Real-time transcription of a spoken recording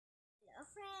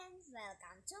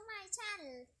welcome to my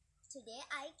channel. Today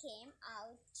I came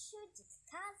out to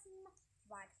discuss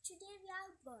what today we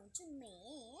are going to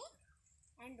make,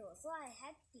 and also I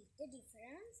had picked a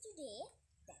difference today.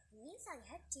 That means I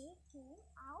had taken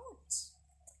out.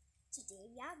 Today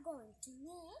we are going to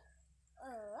make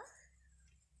a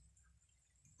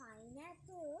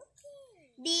pineapple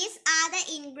cake. These are the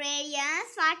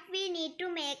ingredients what we need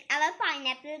to make our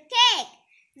pineapple cake.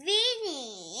 We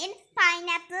need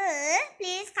pineapple.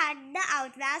 Please cut the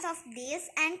outline of this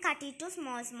and cut it to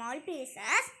small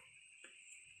pieces.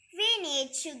 We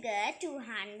need sugar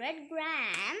 200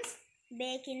 grams,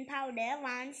 baking powder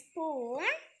 1 spoon,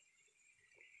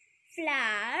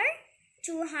 flour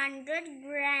 200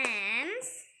 grams.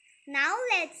 Now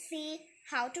let's see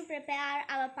how to prepare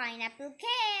our pineapple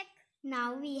cake.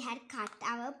 Now we had cut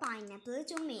our pineapple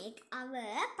to make our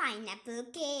pineapple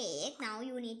cake. Now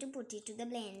you need to put it to the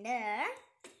blender.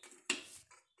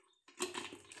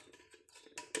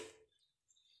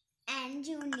 And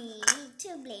you need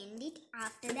to blend it.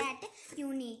 After that,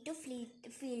 you need to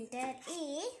filter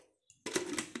it.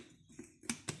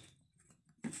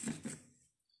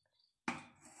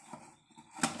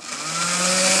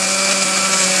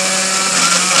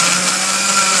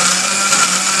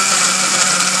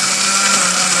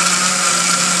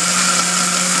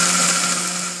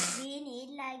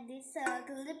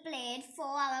 Circle the plate for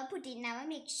our put in our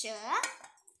mixture.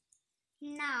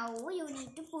 Now you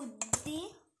need to put the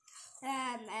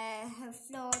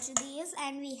flour to this,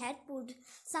 and we had put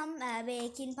some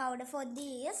baking powder for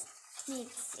this.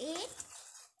 Mix it.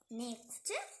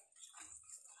 Next,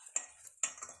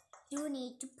 you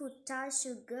need to put our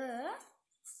sugar.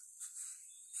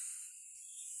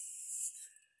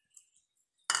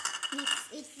 Mix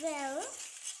it well.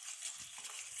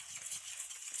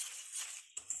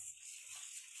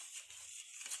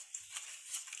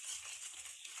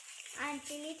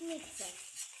 Until it mixes.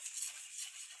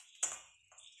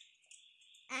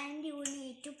 And you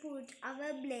need to put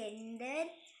our blended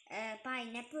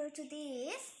pineapple to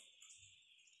this.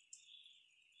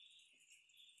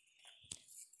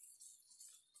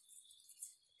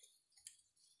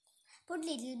 Put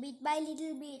little bit by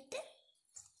little bit.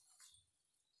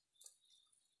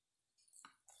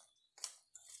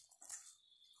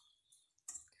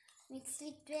 Mix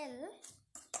it well.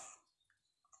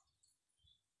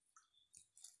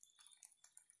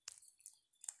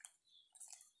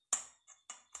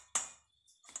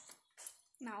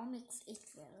 Now mix it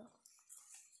well.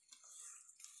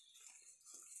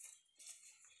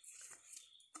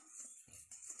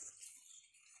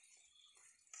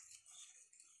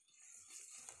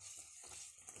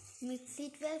 Mix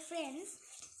it well, friends.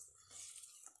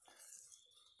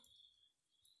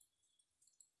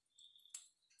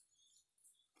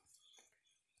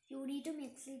 You need to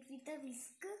mix it with a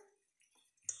whisk.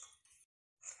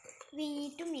 We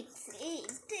need to mix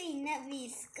it in a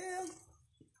whisk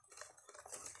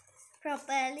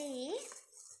properly,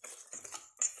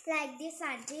 like this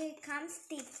until it comes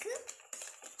thick.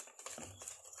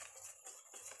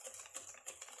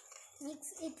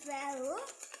 Mix it well.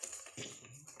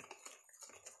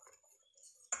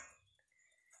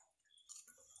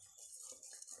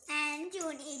 And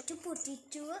you need to put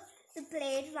it to the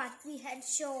plate what we had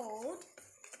showed.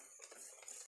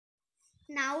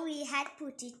 Now we had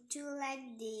put it to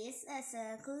like this, a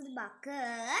circled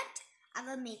bucket,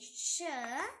 our mixture.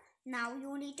 Now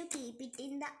you need to keep it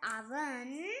in the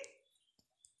oven.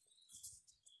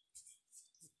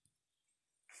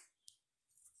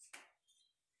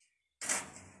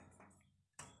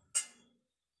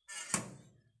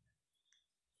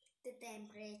 The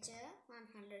temperature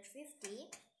 150.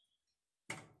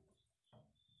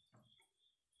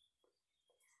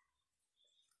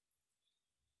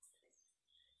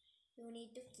 You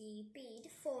need to keep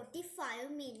it 45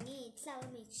 minutes our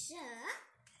mixture.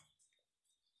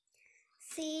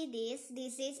 See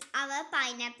this is our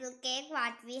pineapple cake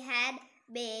what we had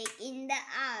baked in the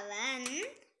oven.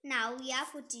 Now we are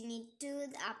putting it to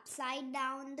the upside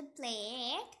down the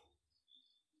plate.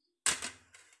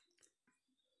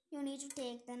 You need to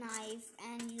take the knife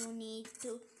and you need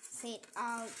to set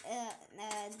out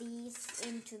these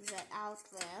into the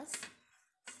outwards.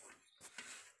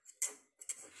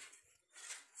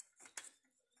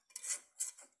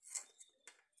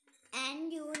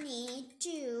 And you need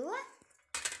to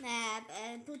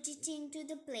put it into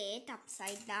the plate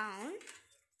upside down.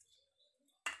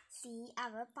 See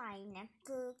our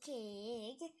pineapple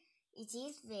cake. It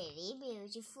is very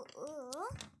beautiful.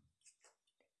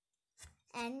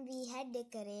 And we had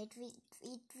decorated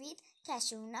it with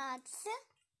cashew nuts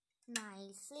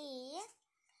nicely.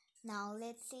 Now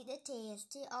let's see the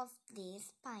taste of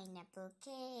this pineapple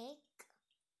cake.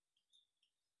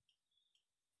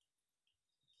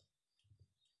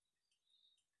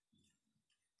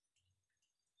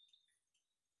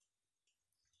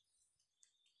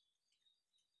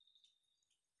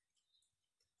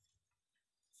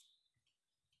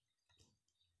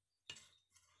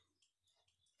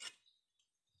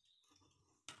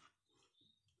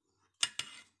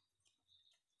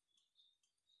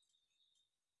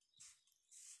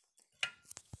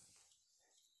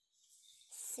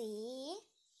 See,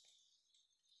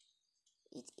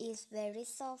 it is very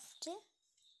soft.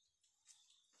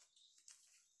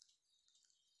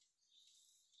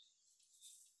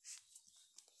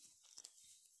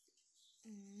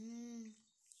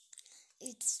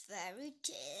 It's very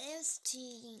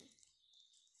tasty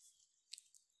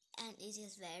and it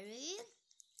is very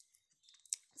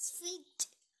sweet.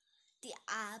 The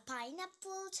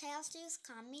pineapple taste is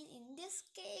coming in this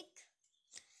cake.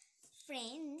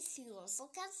 Friends, you also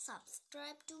can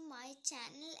subscribe to my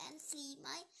channel and see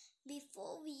my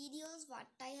before videos what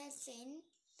I have sent.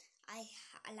 I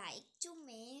like to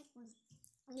make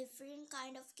different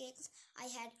kind of cakes. I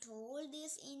had told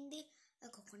this in the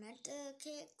coconut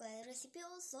cake recipe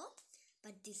also,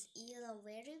 but this is a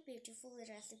very beautiful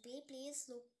recipe. Please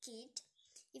look it.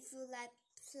 If you like,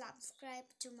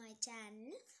 subscribe to my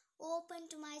channel, open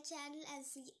to my channel and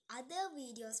see other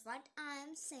videos what I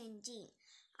am sending.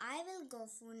 I will go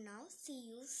for now.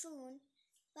 See you soon.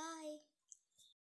 Bye.